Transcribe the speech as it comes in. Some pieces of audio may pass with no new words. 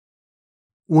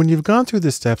When you've gone through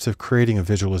the steps of creating a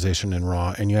visualization in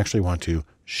RAW and you actually want to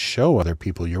show other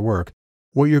people your work,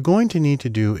 what you're going to need to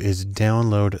do is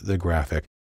download the graphic.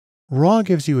 RAW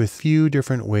gives you a few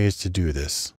different ways to do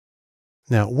this.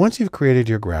 Now, once you've created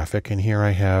your graphic, and here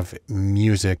I have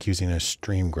music using a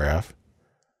stream graph,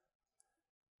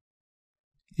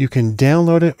 you can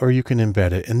download it or you can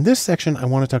embed it. In this section, I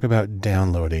want to talk about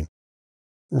downloading.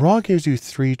 RAW gives you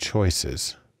three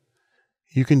choices.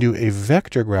 You can do a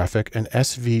vector graphic, an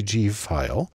SVG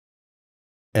file,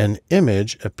 an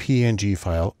image, a PNG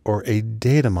file, or a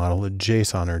data model, a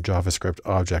JSON or JavaScript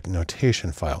object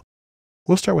notation file.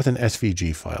 We'll start with an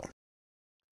SVG file,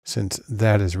 since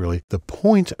that is really the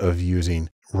point of using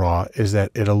RAW, is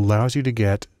that it allows you to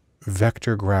get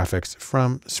vector graphics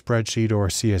from spreadsheet or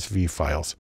CSV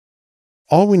files.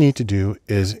 All we need to do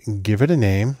is give it a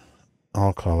name.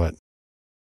 I'll call it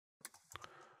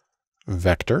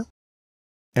vector,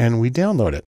 and we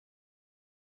download it.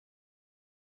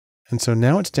 And so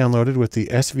now it's downloaded with the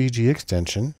SVG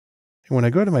extension. And when I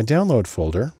go to my download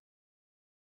folder,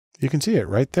 you can see it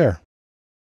right there.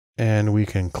 And we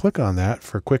can click on that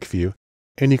for quick view,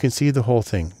 and you can see the whole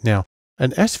thing. Now,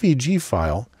 an SVG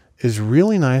file is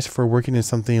really nice for working in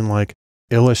something like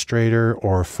Illustrator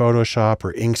or Photoshop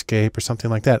or Inkscape or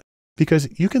something like that, because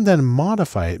you can then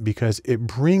modify it because it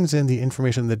brings in the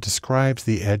information that describes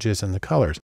the edges and the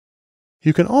colors.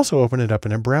 You can also open it up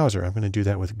in a browser. I'm going to do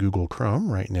that with Google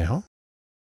Chrome right now.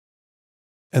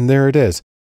 And there it is.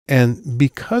 And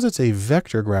because it's a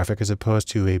vector graphic as opposed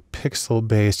to a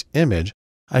pixel-based image,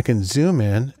 I can zoom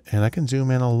in, and I can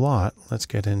zoom in a lot. Let's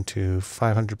get into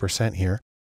 500% here.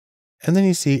 And then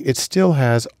you see it still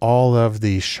has all of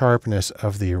the sharpness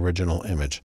of the original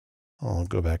image. I'll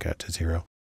go back out to 0.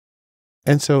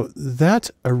 And so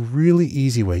that's a really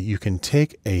easy way. You can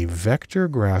take a vector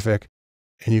graphic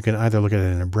and you can either look at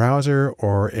it in a browser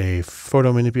or a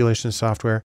photo manipulation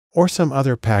software or some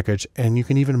other package, and you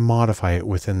can even modify it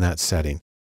within that setting.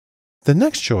 The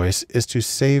next choice is to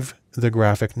save the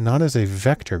graphic not as a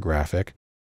vector graphic,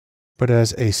 but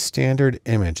as a standard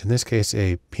image, in this case,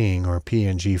 a PNG or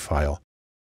PNG file.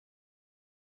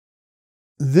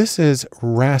 This is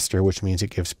raster, which means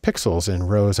it gives pixels in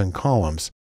rows and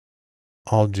columns.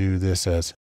 I'll do this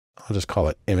as, I'll just call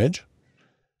it image,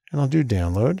 and I'll do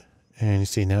download. And you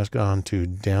see now it's gone to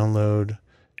download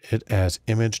it as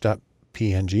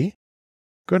image.png.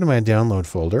 Go to my download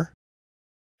folder,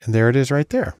 and there it is right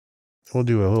there. We'll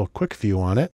do a little quick view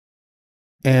on it.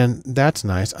 And that's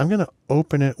nice. I'm going to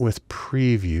open it with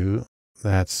preview.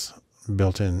 That's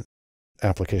built-in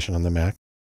application on the Mac.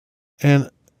 And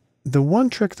the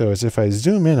one trick though is if I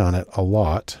zoom in on it a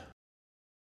lot,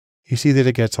 you see that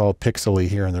it gets all pixely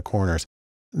here in the corners.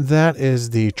 That is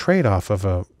the trade-off of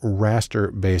a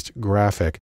raster-based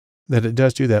graphic, that it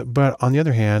does do that. But on the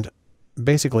other hand,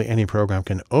 basically any program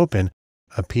can open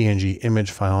a PNG image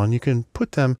file, and you can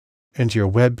put them into your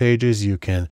web pages. You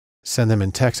can send them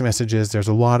in text messages. There's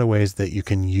a lot of ways that you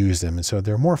can use them. And so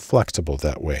they're more flexible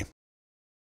that way.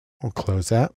 We'll close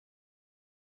that.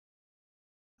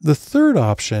 The third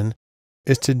option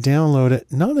is to download it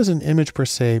not as an image per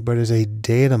se, but as a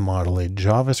data model, a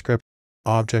JavaScript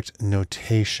object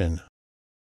notation.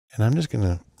 And I'm just going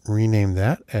to rename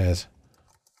that as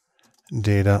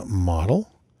data model.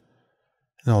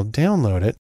 And I'll download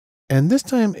it. And this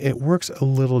time it works a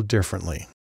little differently.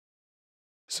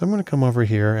 So I'm going to come over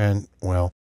here and,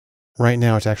 well, right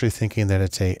now it's actually thinking that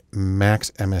it's a max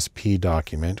MSP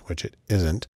document, which it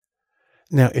isn't.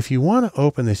 Now, if you want to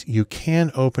open this, you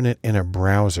can open it in a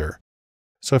browser.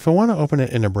 So if I want to open it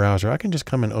in a browser, I can just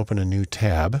come and open a new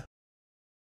tab,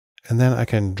 and then I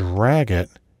can drag it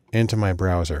into my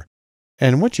browser.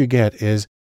 And what you get is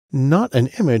not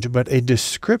an image, but a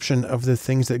description of the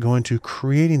things that go into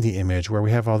creating the image, where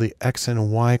we have all the X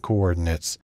and Y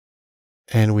coordinates,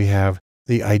 and we have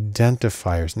the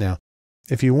identifiers. Now,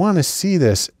 if you want to see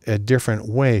this a different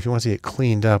way, if you want to see it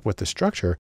cleaned up with the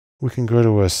structure, we can go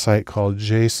to a site called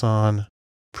JSON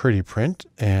Pretty Print,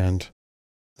 and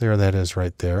there that is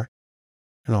right there.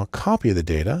 And I'll copy the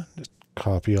data, just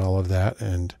copy all of that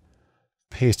and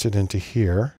paste it into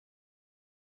here.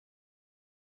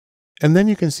 And then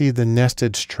you can see the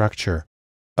nested structure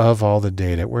of all the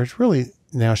data, where it's really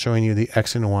now showing you the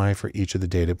X and Y for each of the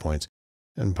data points.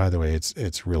 And by the way,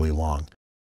 it's really long.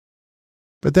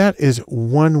 But that is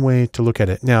one way to look at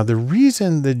it. Now, the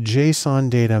reason the JSON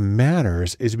data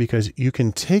matters is because you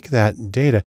can take that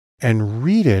data and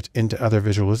read it into other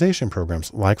visualization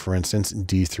programs, like for instance,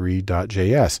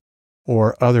 D3.js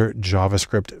or other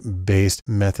JavaScript-based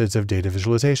methods of data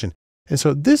visualization. And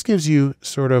so this gives you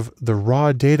sort of the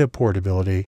raw data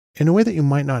portability in a way that you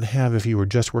might not have if you were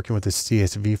just working with a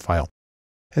CSV file.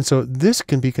 And so this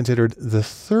can be considered the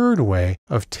third way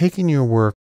of taking your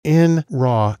work in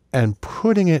RAW and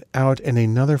putting it out in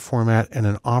another format and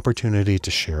an opportunity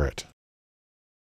to share it.